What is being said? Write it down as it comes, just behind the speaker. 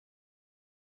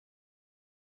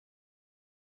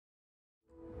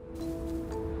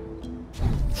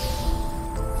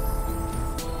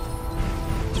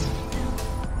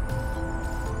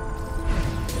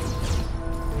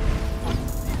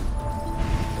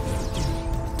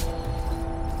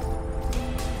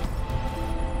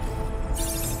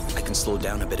slow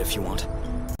down a bit if you want.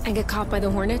 And get caught by the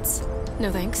hornets?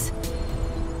 No thanks.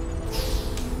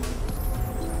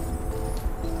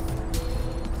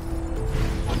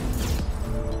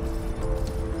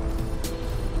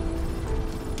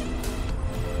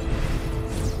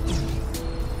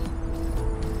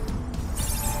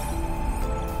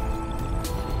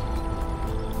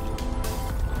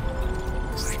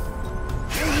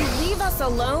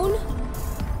 Alone?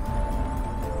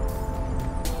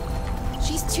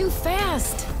 She's too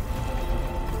fast.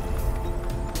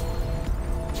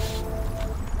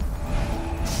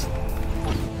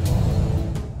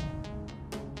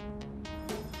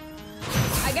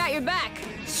 I got your back.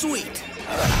 Sweet.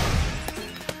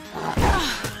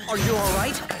 Are you all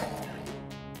right?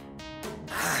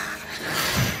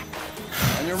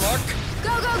 On your mark.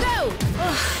 Go, go, go!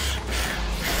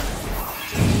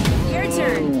 Your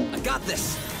turn. I got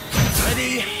this.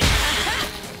 Ready?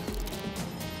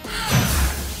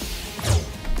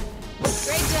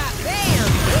 Great job. Bam!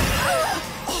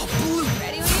 Oh, blue.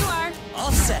 Ready when you are.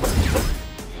 All set.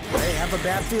 I have a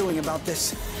bad feeling about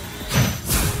this.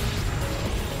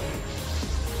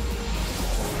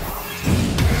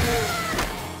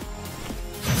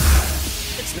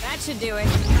 That should do it.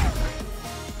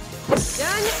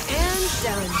 Done and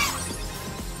done.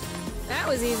 That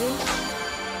was easy.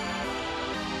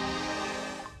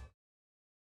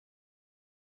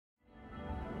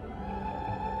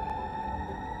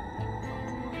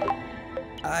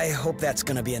 I hope that's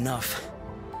gonna be enough.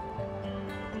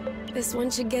 This one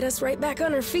should get us right back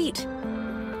on our feet.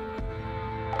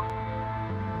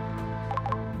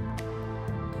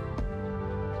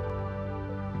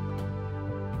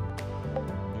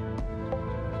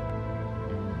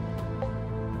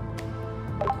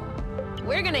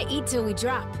 We're gonna eat till we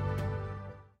drop.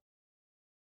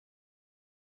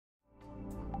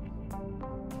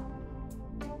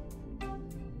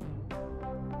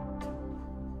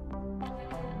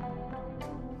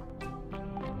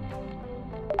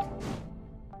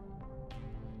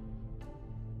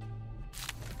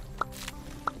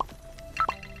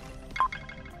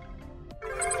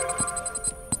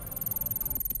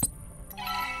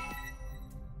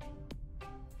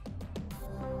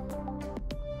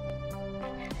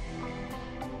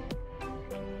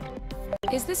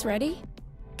 Is this ready?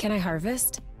 Can I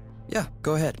harvest? Yeah,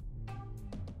 go ahead.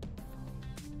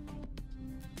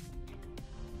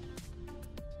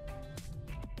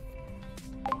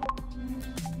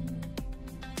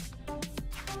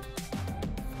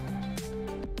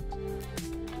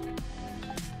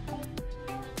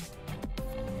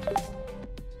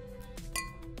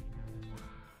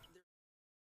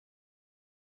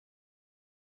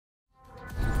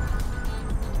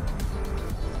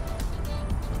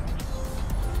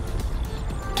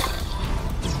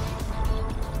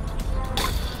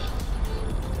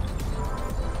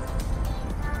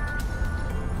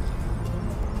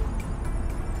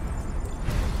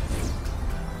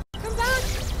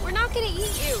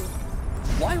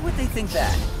 Why would they think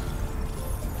that?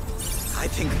 I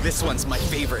think this one's my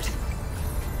favorite.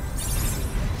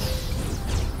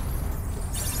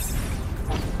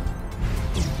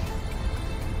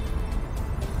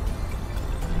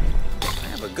 I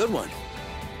have a good one.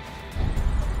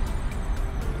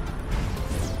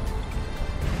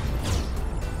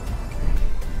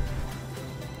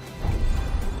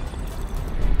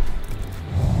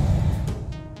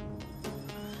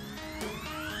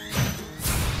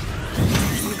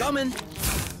 Coming.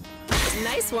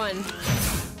 Nice one.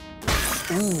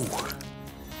 Ooh.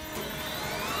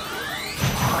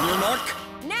 On your mark.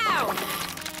 Now.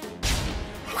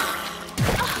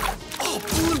 Oh,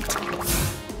 brute.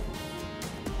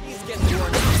 He's getting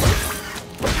worn out.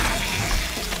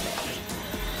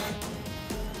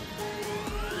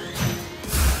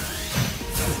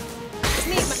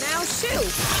 Sneak, but now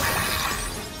shoot.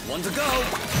 One to go.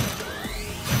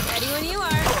 Ready when you are.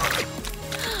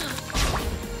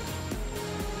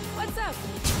 What's up?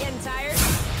 Getting tired?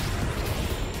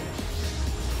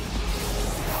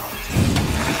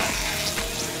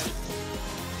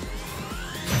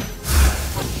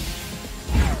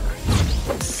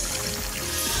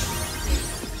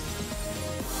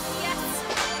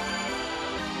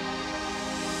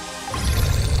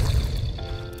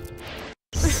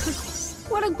 Yes!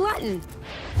 What a glutton!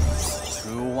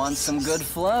 Who wants some good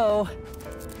flow?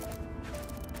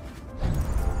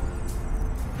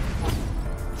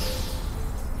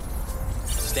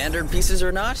 Standard pieces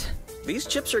or not, these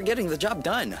chips are getting the job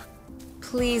done.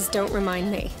 Please don't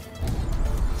remind me.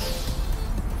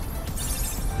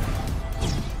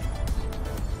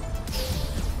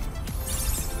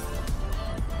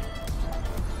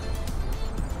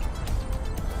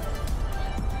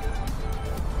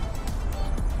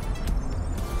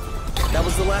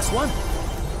 the last one.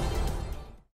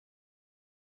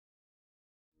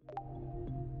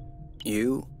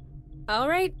 You? All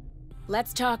right,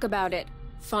 let's talk about it.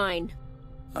 Fine.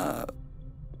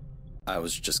 I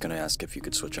was just gonna ask if you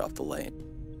could switch off the light.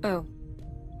 Oh.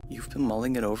 You've been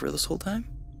mulling it over this whole time?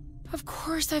 Of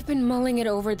course I've been mulling it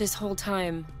over this whole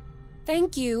time.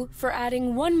 Thank you for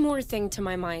adding one more thing to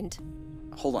my mind.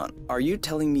 Hold on, are you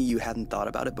telling me you hadn't thought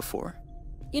about it before?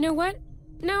 You know what?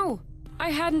 No, I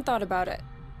hadn't thought about it.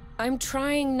 I'm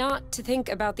trying not to think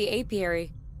about the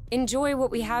apiary. Enjoy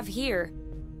what we have here,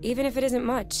 even if it isn't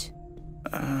much.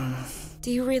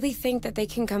 Do you really think that they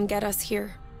can come get us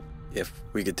here? If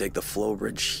we could take the flow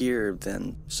bridge here,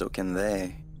 then so can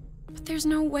they. But there's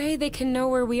no way they can know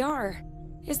where we are.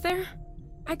 Is there?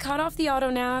 I cut off the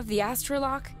autonav, the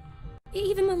astrolock.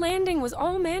 Even the landing was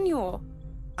all manual.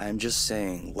 I'm just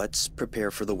saying, let's prepare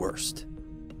for the worst.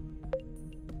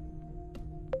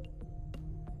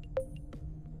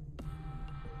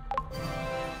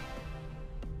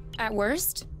 At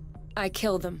worst, I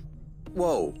kill them.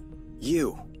 Whoa,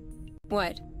 you.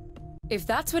 What? If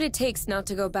that's what it takes not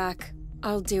to go back,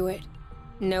 I'll do it.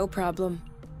 No problem.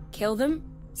 Kill them,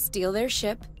 steal their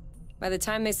ship. By the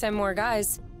time they send more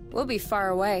guys, we'll be far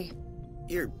away.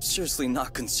 You're seriously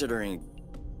not considering...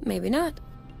 Maybe not.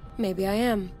 Maybe I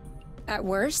am. At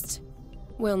worst,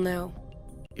 we'll know.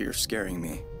 You're scaring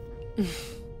me.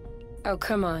 Oh,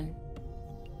 come on.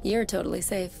 You're totally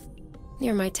safe.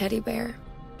 You're my teddy bear.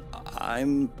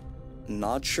 I'm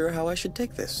not sure how I should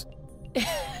take this.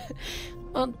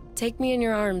 Well, take me in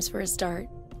your arms for a start.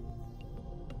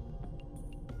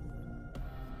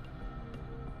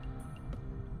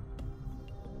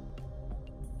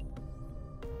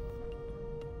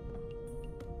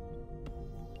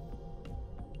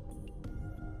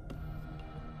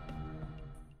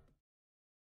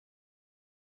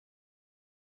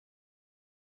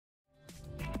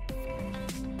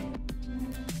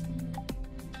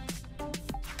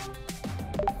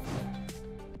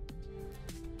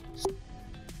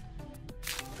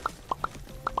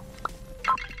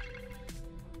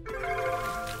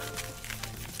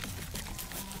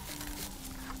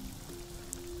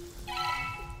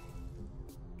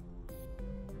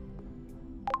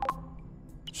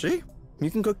 See?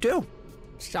 You can cook too.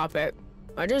 Stop it.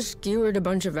 I just skewered a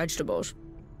bunch of vegetables.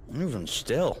 Even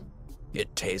still,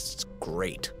 it tastes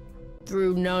great.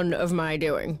 Through none of my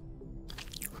doing.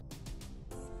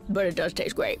 But it does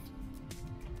taste great.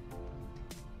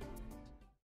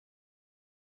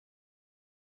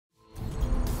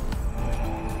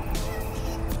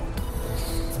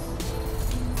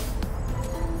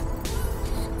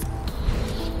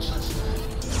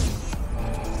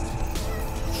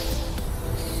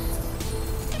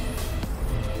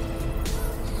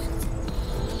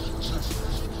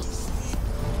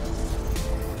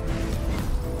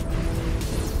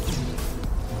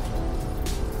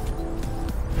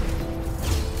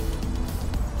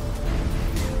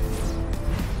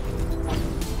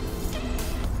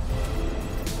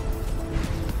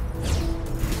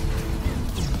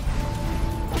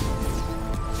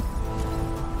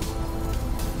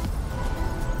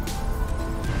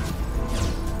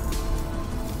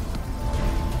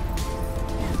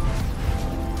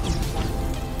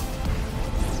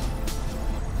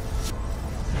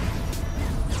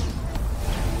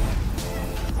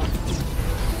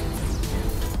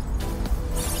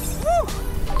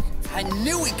 I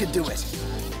knew we could do it!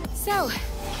 So,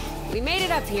 we made it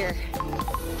up here.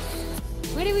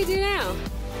 What do we do now?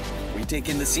 We take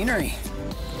in the scenery.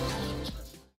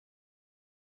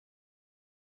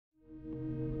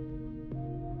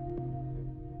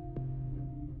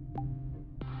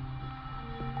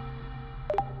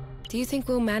 Do you think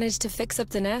we'll manage to fix up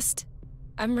the nest?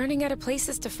 I'm running out of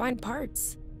places to find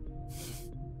parts.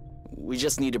 We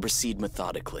just need to proceed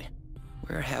methodically.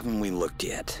 Where haven't we looked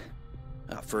yet?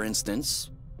 For instance,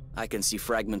 I can see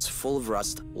fragments full of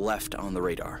rust left on the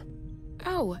radar.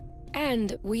 Oh,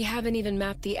 and we haven't even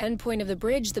mapped the endpoint of the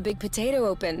bridge the big potato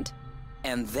opened.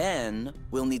 And then,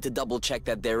 we'll need to double-check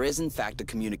that there is in fact a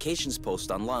communications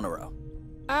post on Lanaro.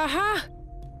 Aha!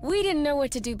 We didn't know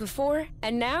what to do before,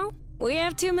 and now we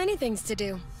have too many things to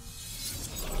do.